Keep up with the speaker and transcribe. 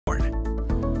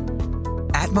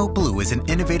atmoblue is an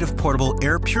innovative portable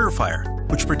air purifier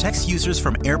which protects users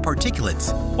from air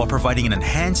particulates while providing an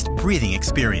enhanced breathing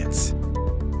experience.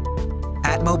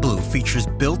 atmoblue features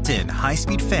built-in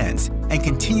high-speed fans and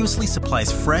continuously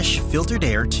supplies fresh, filtered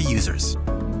air to users.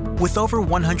 With over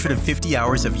 150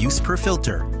 hours of use per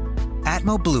filter,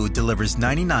 atmoblue delivers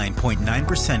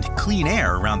 99.9% clean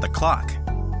air around the clock.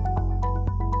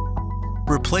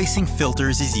 Replacing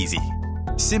filters is easy.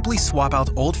 Simply swap out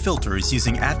old filters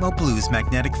using atmoblue's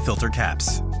magnetic filter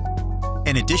caps.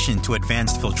 In addition to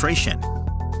advanced filtration,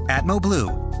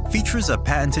 atmoblue features a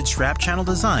patented strap channel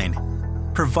design,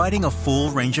 providing a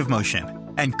full range of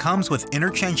motion, and comes with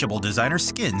interchangeable designer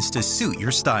skins to suit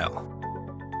your style.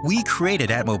 We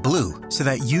created atmoblue so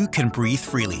that you can breathe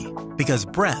freely, because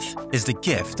breath is the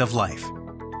gift of life.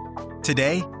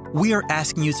 Today, we are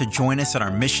asking you to join us in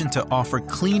our mission to offer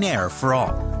clean air for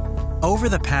all. Over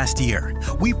the past year,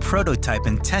 we prototyped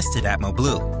and tested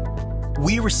atmoblue.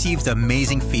 We received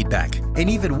amazing feedback and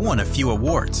even won a few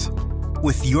awards.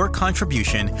 With your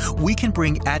contribution, we can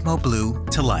bring atmoblue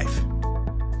to life.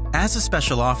 As a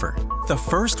special offer, the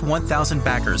first 1,000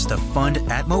 backers to fund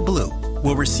atmoblue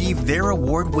will receive their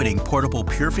award-winning portable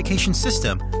purification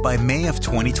system by May of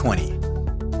 2020.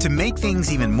 To make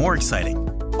things even more exciting,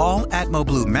 all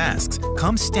atmoblue masks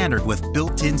come standard with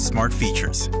built-in smart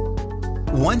features.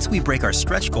 Once we break our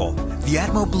stretch goal, the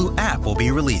atmoblue app will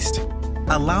be released,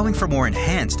 allowing for more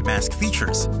enhanced mask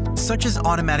features, such as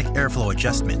automatic airflow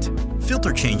adjustment,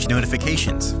 filter change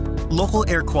notifications, local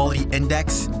air quality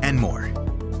index, and more.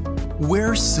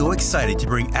 We're so excited to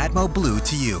bring atmoblue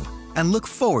to you and look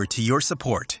forward to your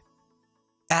support.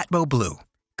 atmoblue,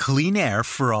 clean air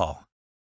for all.